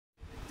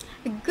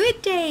Good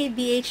day,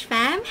 BH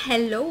fam!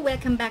 Hello,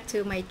 welcome back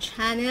to my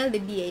channel,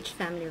 the BH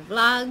Family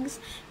Vlogs.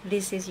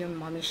 This is your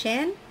Mommy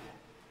Shen,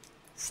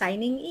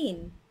 signing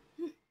in.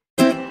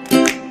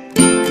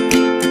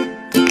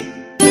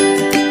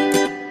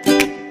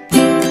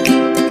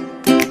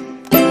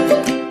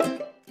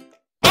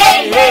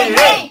 Hey, hey,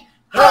 hey!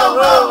 Ho,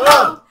 ho,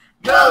 ho!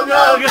 Go,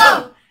 go,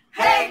 go!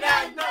 Hey,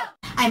 guys, go!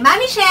 I'm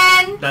Mommy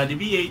Shen! Daddy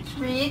BH.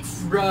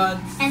 Fritz,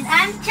 Bronze. and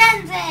I'm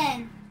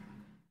Jensen.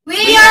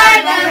 We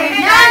are the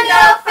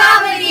Hernando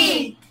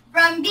family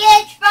from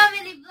BH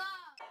Family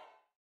Vlog.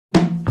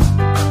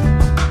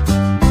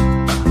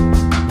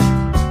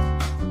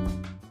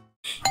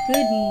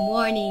 Good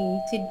morning!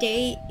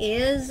 Today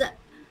is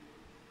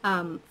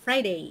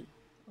Friday.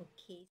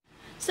 Okay.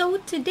 So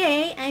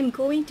today, I'm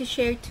going to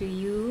share to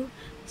you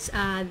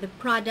the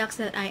products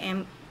that I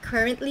am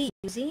currently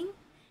using.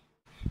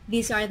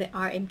 These are the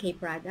RMK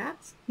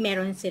products.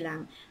 Meron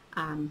silang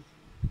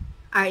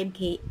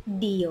RMK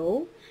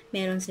Dio.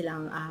 Meron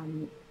silang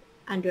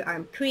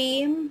underarm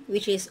cream,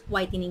 which is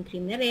whitening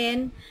cream na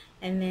rin.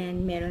 And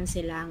then, meron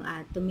silang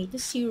tomato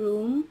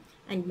serum.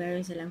 And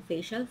meron silang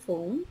facial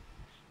foam.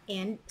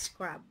 And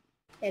scrub.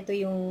 Ito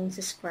yung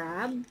sa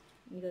scrub.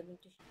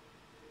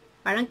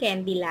 Parang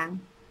candy lang.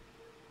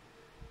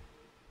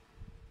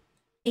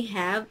 They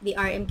have the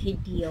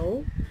RMK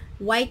Dio.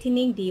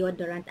 Whitening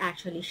deodorant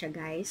actually siya,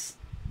 guys.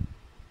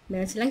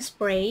 Meron silang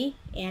spray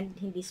and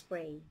hindi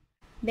spray.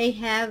 They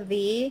have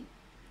the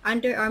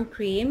underarm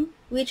cream,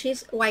 which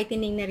is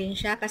whitening na rin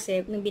siya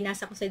kasi nung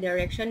binasa ko sa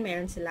direction,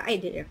 meron sila,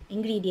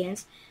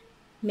 ingredients.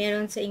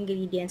 Meron sa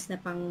ingredients na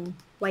pang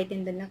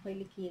whiten din ng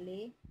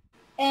kilikili.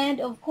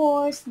 And of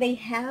course, they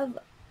have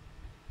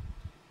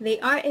the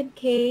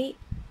RMK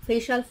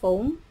facial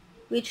foam,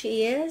 which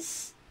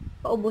is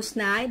paubos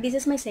na. This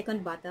is my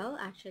second bottle,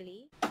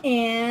 actually.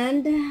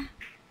 And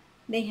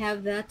they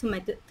have the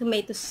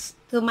tomato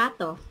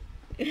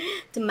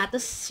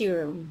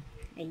serum.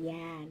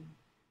 Ayan.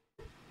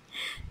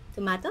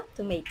 Tomato.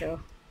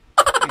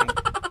 Alright.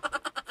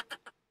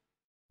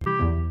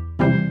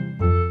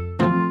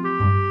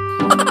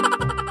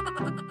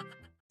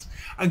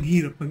 Ang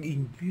hirap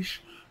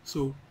mag-English.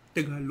 So,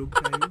 Tagalog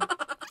tayo.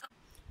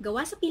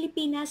 Gawa sa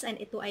Pilipinas,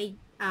 and ito ay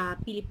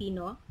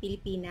Pilipina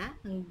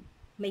ang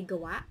may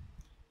gawa.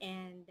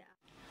 And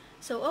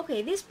so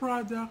okay, this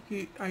Product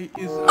is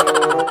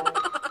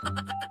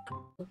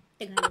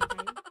Tagalog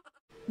tayo.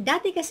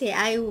 Dati kasi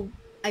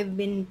I've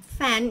been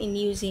fan in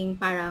using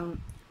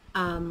parang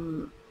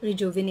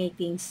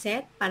rejuvenating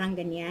set, parang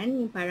ganyan,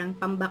 yung parang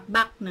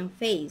pambakbak ng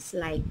face,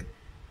 like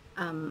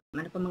ano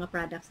pa mga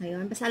products na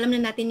yun. Basta alam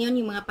na natin yun,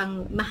 yung mga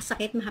pang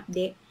masakit,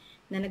 mahapde,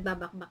 na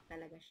nagbabakbak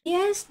talaga siya.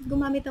 Yes,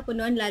 gumamit ako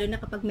noon, lalo na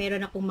kapag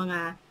meron akong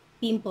mga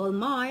pimple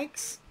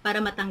marks, para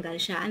matanggal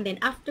siya. And then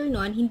after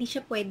noon, hindi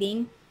siya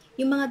pwedeng,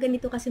 yung mga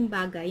ganito kasing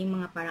bagay,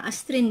 yung mga parang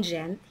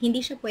astringent, hindi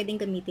siya pwedeng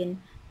gamitin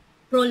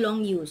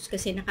prolonged use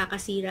kasi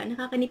nakakasira,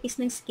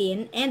 nakakanipis ng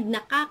skin, and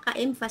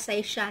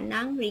nakaka-emphasize siya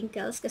ng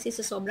wrinkles kasi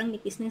sa sobrang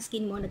nipis ng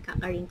skin mo,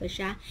 nagkaka-wrinkle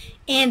siya,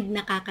 and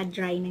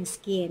nakaka-dry ng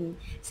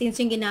skin. Since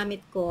yung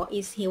ginamit ko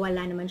is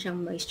wala naman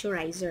siyang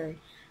moisturizer.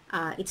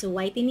 It's a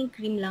whitening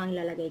cream lang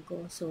ang lalagay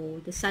ko. So,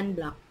 the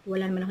sunblock,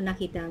 wala naman ako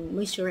nakitang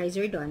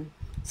moisturizer doon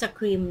sa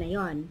cream na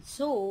yon.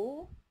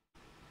 So,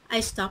 I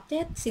stopped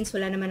it since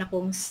wala naman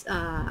akong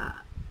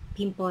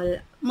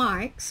pimple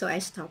mark. So, I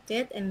stopped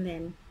it, and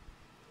then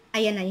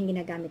ayan na yung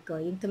ginagamit ko,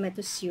 yung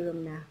tomato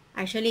serum na.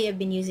 Actually, I've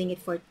been using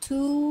it for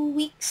 2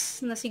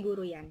 weeks na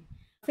siguro yan.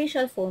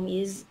 Facial foam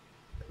is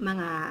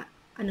mga,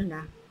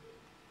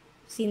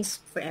 since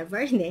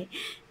forever, hindi.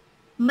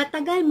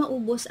 Matagal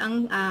maubos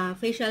ang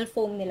facial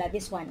foam nila,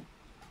 this one.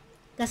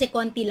 Kasi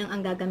konti lang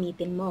ang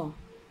gagamitin mo.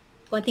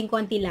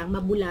 Konting-konti lang,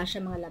 mabula siya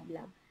mga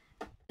lablab.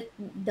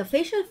 The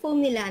facial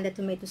foam nila and the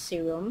tomato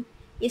serum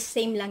is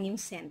same lang yung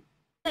scent.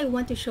 What I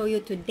want to show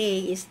you today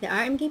is the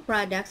RMK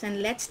products,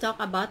 and let's talk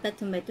about the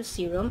tomato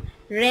serum,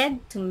 red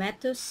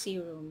tomato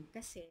serum.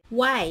 Kasi,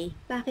 why?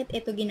 Bakit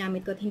ito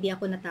ginamit ko at hindi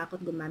ako natakot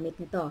gumamit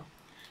nito?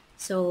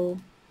 So,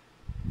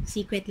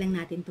 secret lang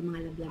natin itong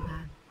mga lablab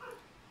ha.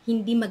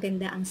 Hindi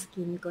maganda ang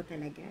skin ko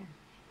talaga.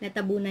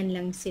 Natatabunan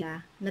lang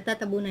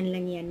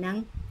yan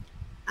ng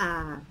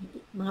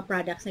mga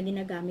products na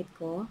ginagamit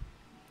ko.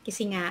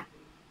 Kasi nga,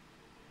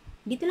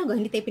 hindi tayo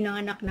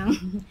pinanganak ng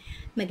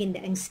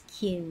maganda ang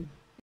skin.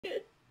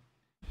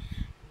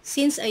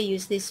 Since I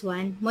use this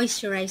one,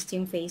 moisturized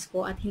yung face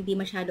ko at hindi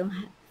masyadong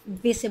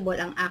visible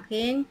ang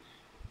aking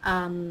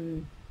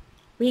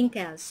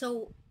wrinkles.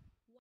 So,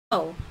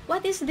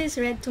 what is this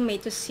red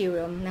tomato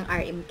serum ng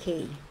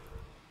RMK?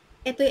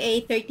 Ito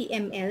ay 30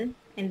 ml,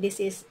 and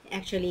this is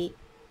actually,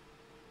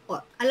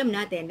 alam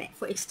natin,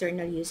 for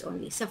external use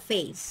only, sa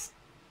face.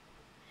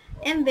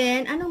 And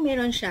then, anong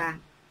meron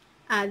siya?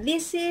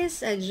 This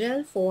is a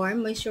gel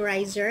form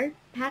moisturizer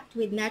packed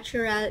with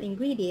natural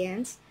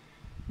ingredients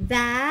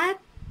that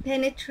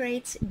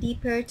penetrates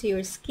deeper to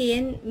your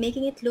skin,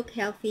 making it look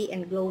healthy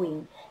and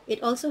glowing.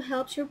 It also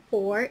helps your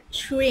pore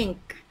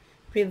shrink,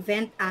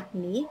 prevent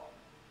acne,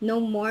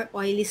 no more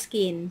oily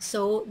skin.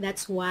 So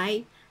that's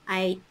why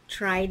I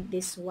tried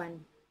this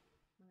one.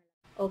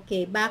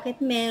 Okay,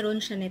 bakit meron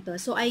siya nito?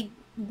 So, I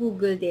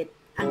googled it,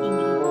 ang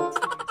ingredients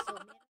niya.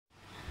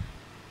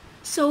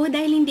 So,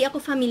 dahil hindi ako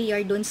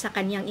familiar doon sa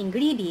kanyang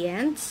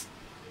ingredients,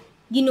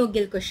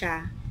 ginugol ko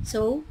siya.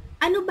 So,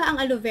 ano ba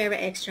ang aloe vera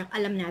extract?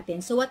 Alam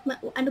natin. So,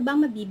 ano ba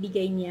ang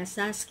mabibigay niya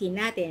sa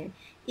skin natin?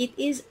 It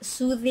is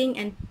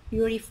soothing and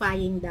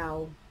purifying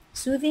daw.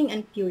 Soothing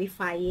and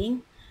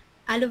purifying.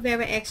 Aloe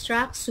vera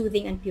extract,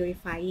 soothing and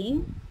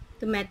purifying.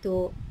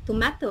 Tomato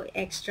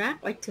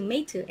extract or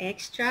tomato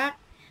extract.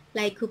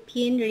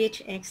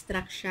 Lycopene-rich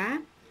extract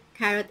siya.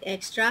 Carrot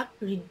extract,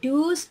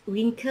 reduce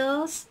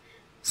wrinkles,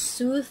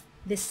 soothe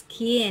the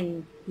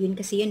skin. Yun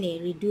kasi yun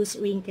reduce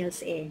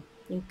wrinkles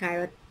yung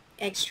carrot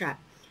extract.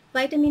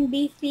 Vitamin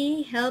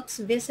B3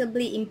 helps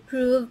visibly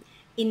improve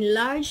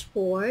enlarged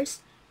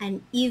pores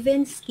and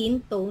even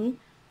skin tone,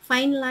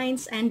 fine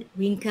lines, and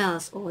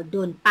wrinkles. O,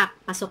 doon,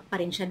 pasok pa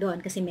rin siya doon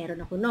kasi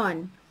meron ako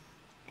noon.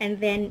 And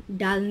then,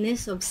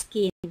 dullness of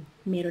skin.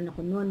 Meron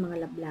ako noon,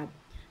 mga lablab.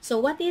 So,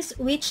 what is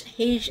witch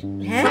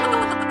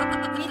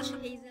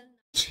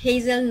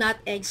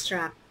hazelnut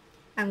extract?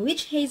 Ang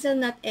witch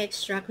hazelnut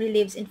extract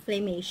relieves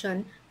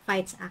inflammation,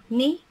 fights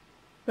acne,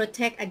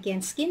 protect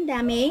against skin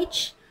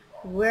damage,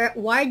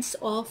 wards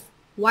off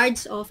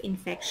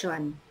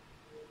infection.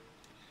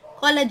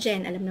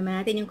 Collagen, alam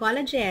naman natin yung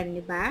collagen,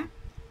 di ba?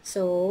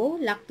 So,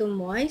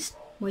 Lactomoist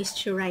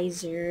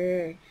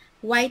moisturizer.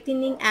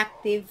 Whitening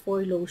active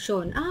for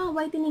lotion.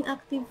 Whitening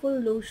active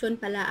for lotion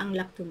pala ang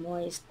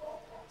Lactomoist.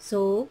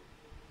 So,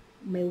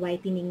 may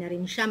whitening na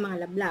rin siya,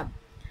 mga lablab.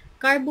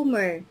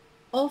 Carbomer,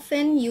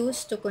 often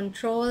used to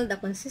control the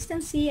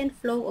consistency and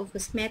flow of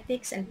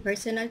cosmetics and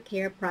personal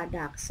care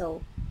products.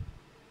 So,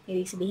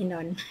 ibig sabihin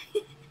nun.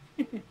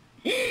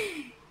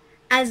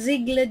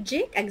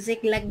 Aziglagic,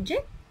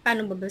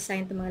 paano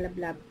babasahin ito, mga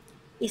lablab?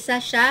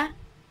 Isa siya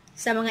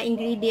sa mga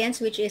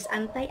ingredients which is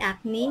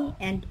anti-acne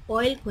and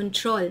oil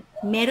control.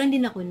 Meron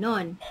din ako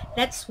nun.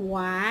 That's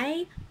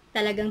why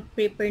talagang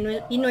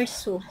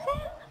pinursu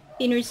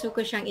ko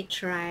siyang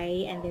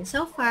i-try. And then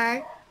so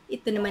far,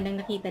 ito naman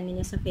ang nakita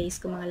ninyo sa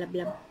face ko, mga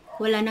lablab.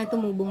 Wala nang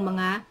tumubong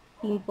mga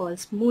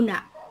pimples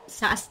muna.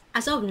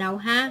 As of now,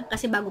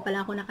 kasi bago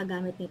pala ako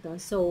nakagamit nito.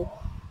 So,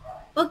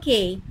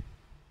 okay.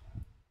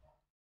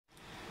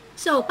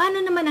 So,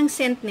 paano naman ang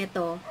scent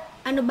nito?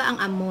 Ano ba ang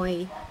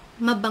amoy?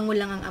 Mabango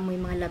lang ang amoy,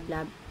 mga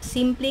lablab.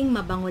 Simpleng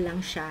mabango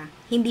lang siya.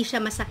 Hindi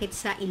siya masakit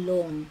sa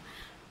ilong.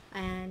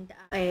 And,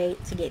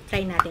 sige,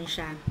 try natin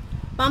siya.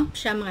 Pump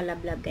siya, mga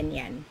lablab,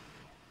 ganyan.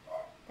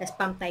 Tapos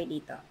pump tayo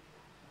dito.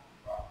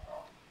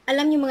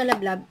 Alam niyo, mga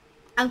lablab,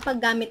 ang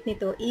paggamit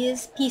nito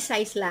is pea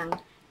size lang.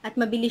 At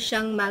mabilis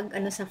siyang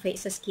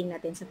sa skin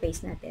natin, sa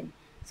face natin.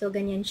 So,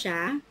 ganyan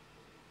siya.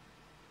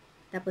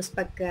 Tapos,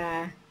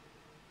 pagka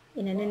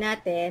inano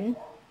natin,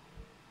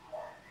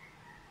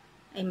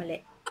 ay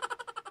mali.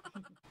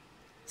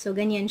 So,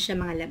 ganyan siya,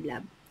 mga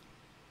lablab.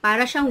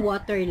 Para siyang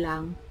water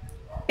lang.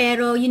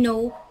 Pero,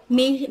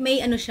 may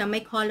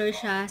color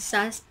siya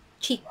sa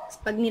cheeks.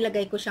 Pag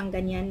nilagay ko siyang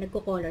ganyan,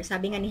 nagko-color.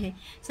 Sabi nga ni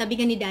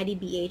Daddy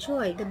BH,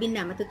 oy, gabi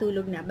na,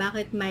 matutulog na.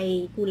 Bakit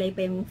may kulay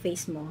pa yung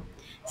face mo?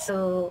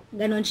 So,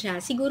 ganun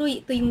siya. Siguro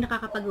ito yung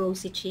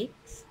nakakapag-rosy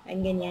cheeks.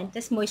 Ang ganyan.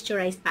 Tapos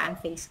moisturized pa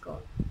ang face ko.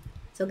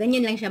 So,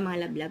 ganyan lang siya,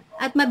 mga lablab.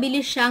 At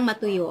mabilis siyang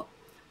matuyo.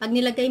 Pag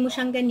nilagay mo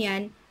siyang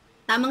ganyan,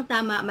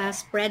 tamang-tama,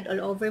 ma-spread all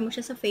over mo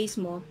siya sa face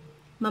mo,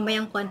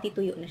 mamayang konti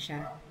tuyo na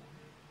siya.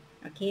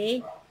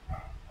 Okay?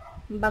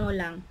 Bango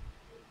lang.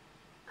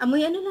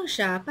 Amoy lang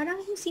siya,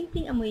 parang yung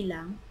simpleng amoy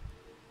lang.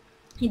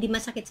 Hindi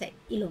masakit sa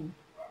ilong.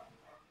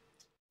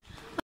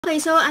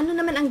 Okay, so ano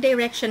naman ang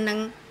direction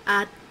ng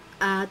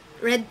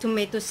red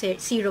tomato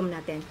serum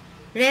natin?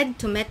 Red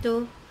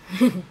tomato,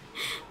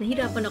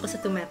 nahirapan ako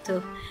sa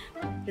tomato.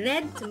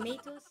 Red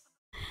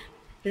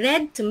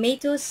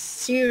tomato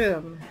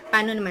serum.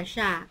 Paano naman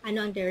siya?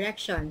 Ano ang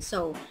direction?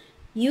 So,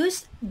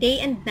 use day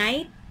and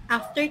night.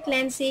 After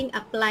cleansing,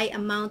 apply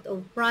amount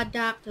of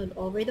product all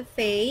over the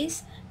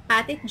face.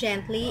 Pat it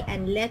gently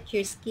and let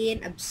your skin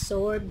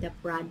absorb the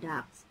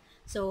products.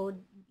 So,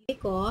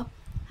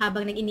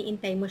 habang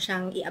nag-iniintay mo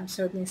siyang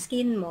i-absorb ng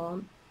skin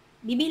mo,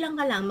 bibilang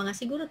ka lang mga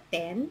siguro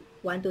 10,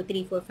 1, 2,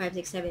 3, 4, 5,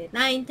 6, 7,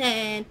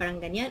 8, 9, 10,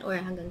 parang ganyan, or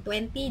hanggang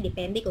 20,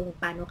 depende kung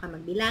paano ka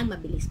magbilang,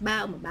 mabilis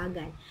ba o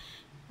mabagal.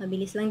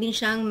 Mabilis lang din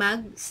siyang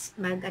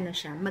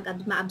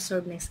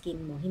ma-absorb ng skin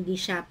mo. Hindi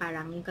siya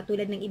parang, yung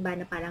katulad ng iba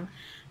na parang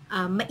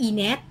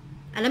mainit.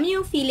 Alam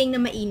niyo yung feeling na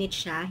mainit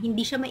siya,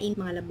 hindi siya mainit,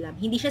 mga lablab.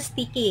 Hindi siya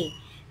sticky.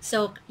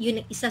 So,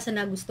 yun isa sa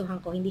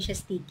nagustuhan ko, hindi siya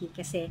sticky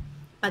kasi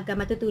pagka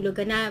matutulog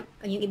ka na,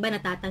 yung iba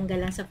natatanggal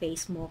lang sa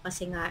face mo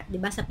kasi nga, 'di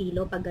ba sa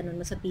pillow, pag ganun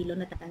mo sa pillow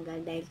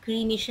natatanggal dahil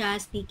creamy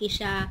siya, sticky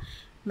siya,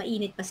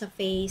 mainit pa sa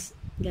face,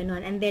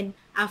 ganun. And then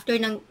after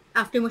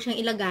mo siyang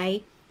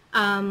ilagay,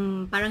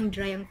 parang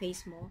dry ang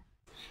face mo.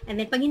 And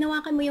then pag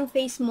hinawakan mo yung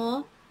face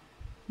mo,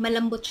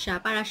 malambot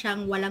siya, para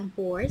siyang walang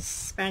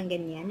pores, parang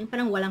ganyan, yung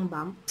parang walang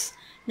bumps,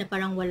 na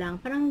parang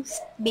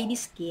baby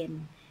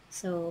skin.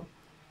 So,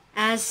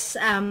 as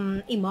a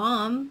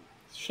mom,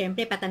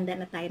 syempre patanda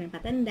na tayo ng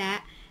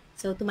patanda.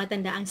 So,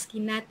 tumatanda ang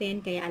skin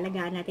natin, kaya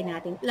alagaan natin,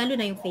 lalo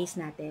na yung face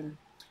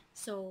natin.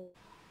 So,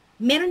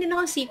 meron din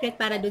akong secret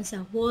para dun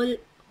sa whole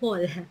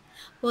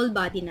whole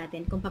body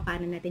natin, kung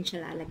paano natin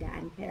siya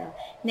laalagaan. Pero,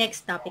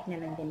 next topic na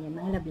lang din yung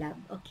mga lablab.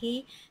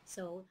 Okay?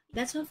 So,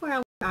 that's all for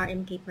our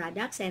RMK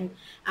products. And,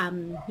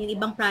 yung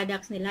ibang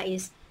products nila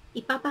is,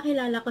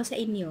 ipapakilala ko sa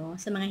inyo,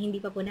 sa mga hindi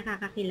pa po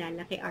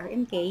nakakakilala kay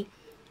RMK,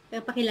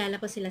 ipapakilala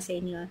ko sila sa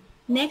inyo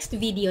next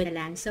video na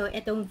lang. So,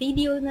 itong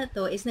video na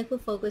to is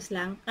nagpo-focus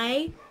lang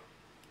kay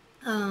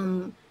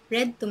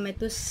red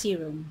tomato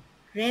serum.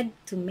 Red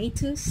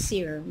tomato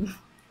serum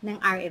ng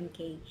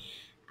RMK.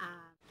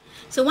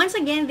 So, once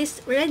again, this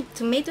red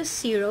tomato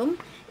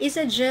serum is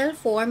a gel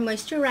form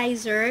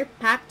moisturizer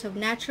packed of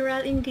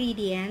natural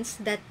ingredients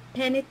that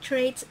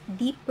penetrates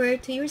deeper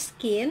to your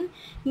skin,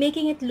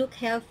 making it look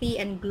healthy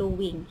and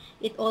glowing.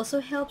 It also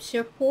helps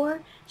your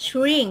pore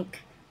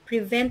shrink,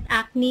 prevent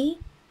acne,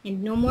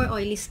 and no more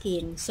oily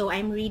skin. So,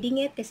 I'm reading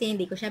it kasi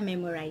hindi ko siya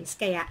memorize.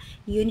 Kaya,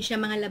 yun siya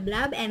mga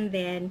lablab. And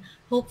then,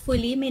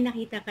 hopefully, may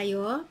nakita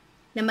kayo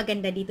na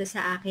maganda dito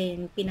sa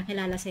akin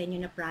pinakilala sa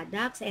inyo na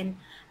products. And,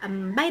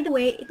 by the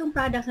way, itong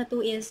products na to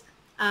is,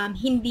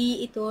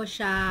 hindi ito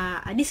siya,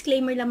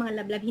 disclaimer lang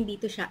mga lablab, hindi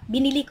ito siya,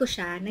 binili ko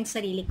siya ng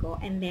sarili ko.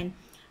 And then,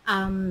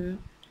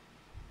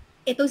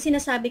 itong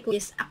sinasabi ko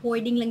is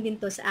according lang din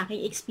to sa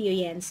aking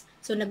experience.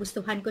 So,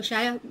 nagustuhan ko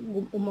siya,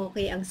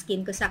 umokay ang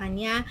skin ko sa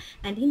kanya,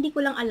 and hindi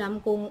ko lang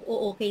alam kung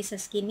okay sa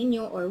skin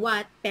ninyo or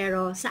what,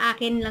 pero sa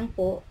akin lang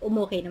po,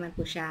 umokay naman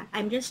po siya.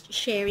 I'm just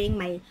sharing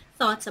my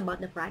thoughts about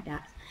the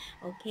product.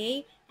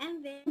 Okay?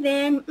 And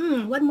then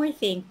one more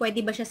thing,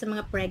 pwede ba siya sa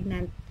mga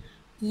pregnant?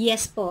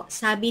 Yes po.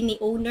 Sabi ni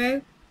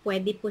owner,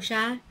 pwede po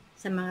siya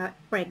sa mga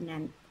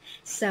pregnant.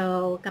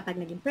 So, kapag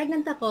naging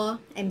pregnant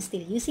ako, I'm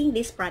still using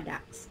these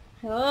products.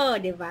 Oh,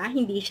 'di ba?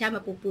 Hindi siya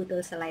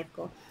mapuputol sa life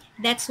ko.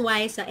 That's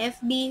why sa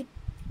FB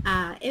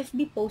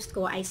post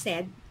ko I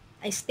stated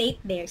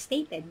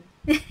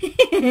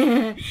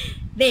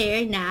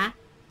there na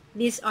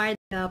these are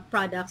the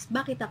products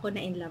bakit ako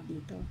na in love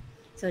dito.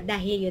 So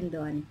dahil yun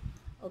doon.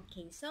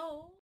 Okay,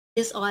 so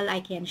this is all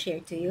I can share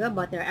to you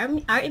about the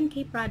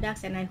RMK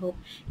products, and I hope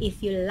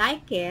if you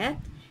like it,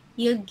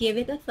 you'll give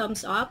it a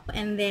thumbs up,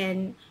 and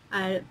then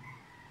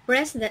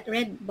press that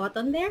red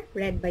button there.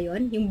 Red ba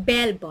yun? Yung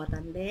bell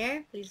button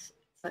there. Please.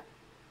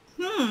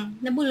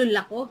 Nabulol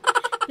ako.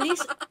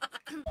 Please.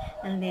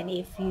 And then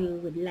if you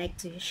would like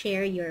to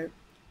share your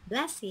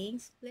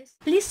blessings,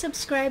 please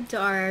subscribe to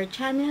our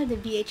channel, the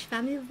BH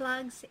Family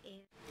Vlogs.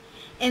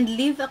 And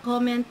leave a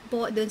comment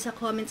po dun sa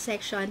comment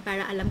section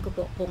para alam ko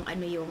po kung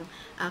ano yung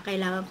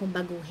kailangan kong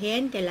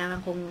baguhin,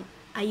 kailangan kong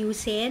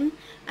ayusin,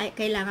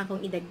 kailangan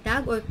kong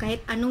idagdag, or kahit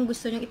anong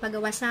gusto nyong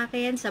ipagawa sa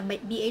akin sa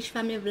BH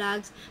Family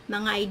Vlogs,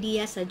 mga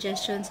ideas,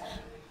 suggestions,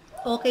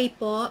 okay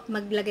po,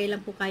 maglagay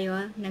lang po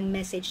kayo ng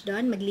message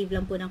doon, mag-leave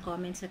lang po ng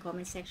comment sa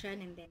comment section,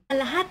 and then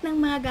lahat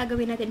ng mga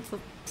gagawin natin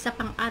sa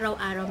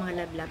pang-araw-araw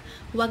mga love,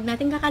 huwag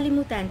natin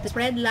kakalimutan to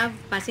spread love,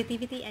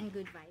 positivity, and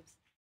good vibes.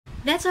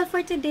 That's all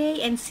for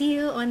today, and see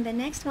you on the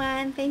next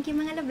one. Thank you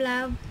mga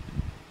love.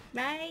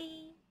 Bye!